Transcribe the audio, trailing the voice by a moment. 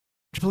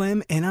Triple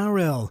M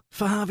NRL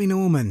for Harvey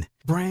Norman.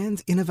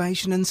 Brands,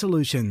 innovation and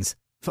solutions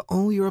for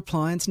all your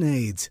appliance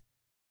needs.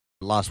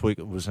 Last week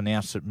it was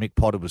announced that Mick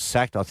Potter was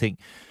sacked. I think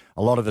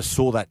a lot of us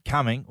saw that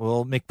coming.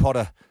 Well, Mick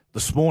Potter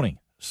this morning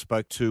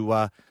spoke to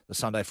the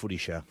Sunday Footy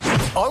Show.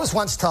 I was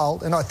once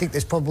told, and I think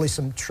there's probably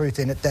some truth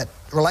in it, that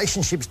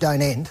relationships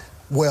don't end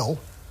well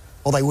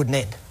or they wouldn't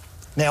end.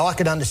 Now, I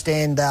could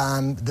understand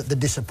the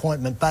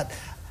disappointment, but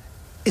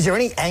is there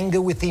any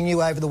anger within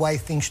you over the way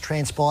things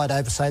transpired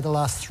over, say, the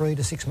last 3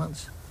 to 6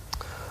 months?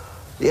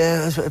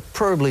 Yeah,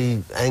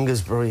 probably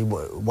anger's probably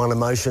one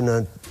emotion,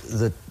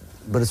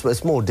 but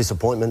it's more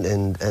disappointment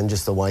and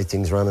just the way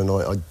things run.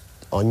 And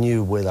I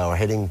knew where they were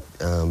heading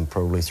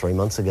probably 3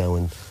 months ago,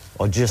 and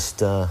I'm just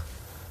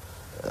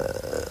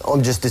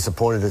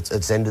disappointed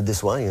it's ended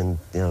this way. And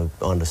I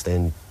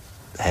understand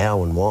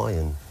how and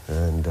why,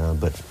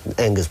 but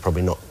anger's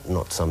probably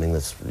not something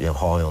that's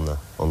high on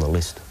the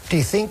list. Do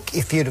you think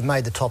if you'd have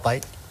made the top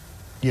 8,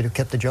 you'd have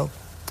kept the job?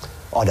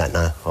 I don't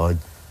know.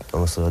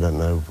 Honestly, I don't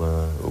know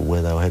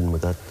where they were heading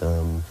with that,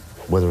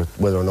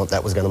 whether or not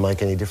that was going to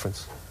make any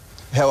difference.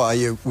 How are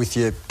you with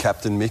your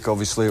captain, Mick?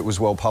 Obviously, it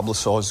was well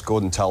publicised.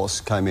 Gordon Tallis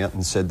came out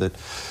and said that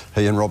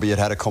he and Robbie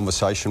had a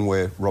conversation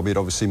where Robbie had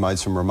obviously made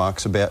some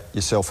remarks about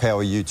yourself. How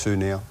are you two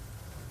now?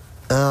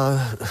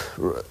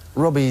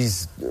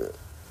 Robbie's...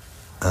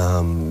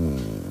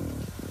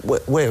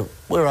 We're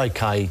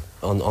okay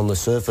on the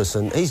surface,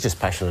 and he's just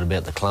passionate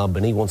about the club,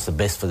 and he wants the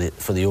best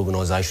for the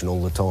organisation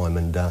all the time,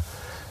 and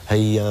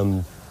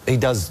he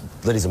does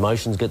let his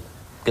emotions get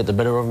the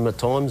better of him at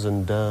times,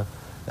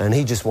 and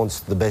he just wants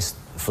the best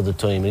for the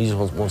team, and he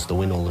just wants to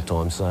win all the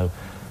time. So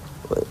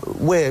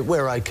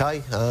we're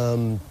okay.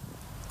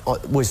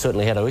 We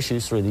certainly had our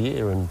issues through the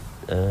year,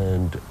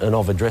 and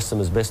I've addressed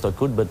them as best I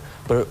could, but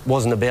it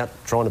wasn't about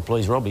trying to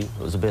please Robbie. It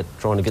was about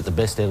trying to get the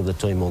best out of the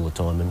team all the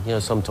time,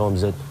 and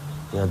sometimes it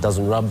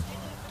doesn't rub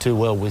too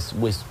well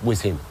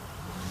with him.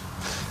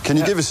 Can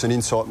you give us an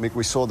insight, Mick?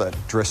 We saw that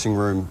dressing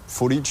room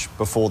footage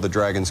before the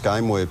Dragons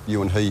game where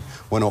you and he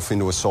went off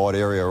into a side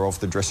area of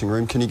the dressing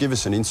room. Can you give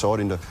us an insight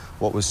into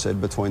what was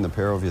said between the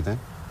pair of you then?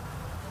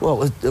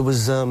 Well, it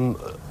was... I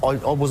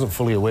wasn't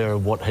fully aware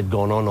of what had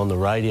gone on the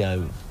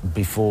radio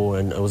before,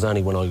 and it was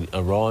only when I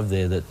arrived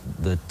there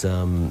that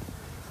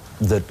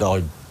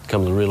I'd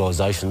come to the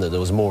realisation that there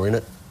was more in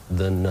it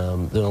than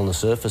on the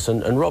surface.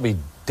 And Robbie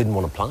didn't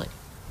want to play.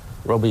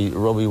 Robbie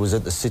was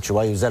at the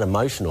situation, he was that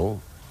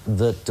emotional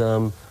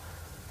that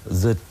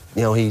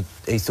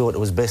he thought it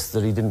was best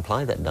that he didn't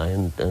play that day,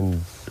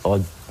 and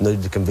I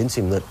needed to convince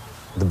him that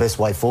the best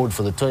way forward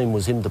for the team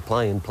was him to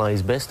play and play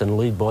his best and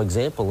lead by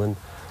example. And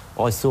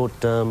I thought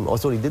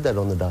he did that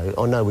on the day.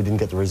 I know we didn't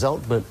get the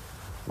result, but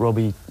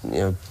Robbie,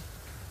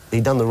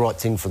 he done the right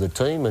thing for the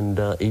team, and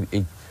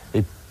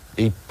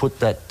he put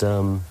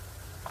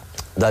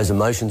those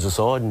emotions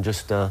aside and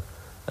just got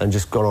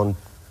on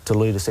to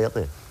lead us out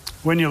there.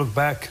 When you look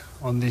back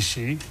on this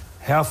year,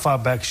 how far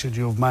back should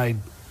you have made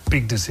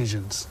big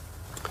decisions?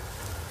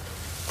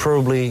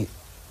 Probably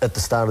at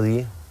the start of the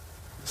year,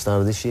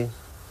 start of this year,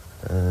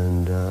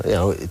 and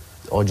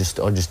I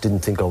just didn't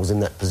think I was in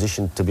that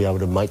position to be able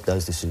to make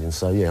those decisions.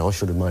 So yeah, I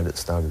should have made it at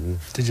the start of the year.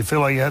 Did you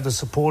feel like you had the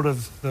support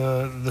of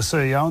the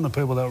CEO and the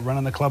people that were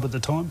running the club at the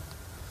time?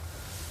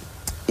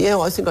 Yeah,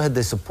 I think I had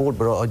their support,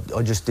 but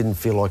I just didn't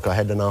feel like I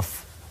had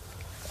enough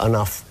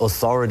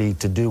authority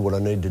to do what I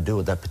needed to do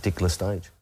at that particular stage.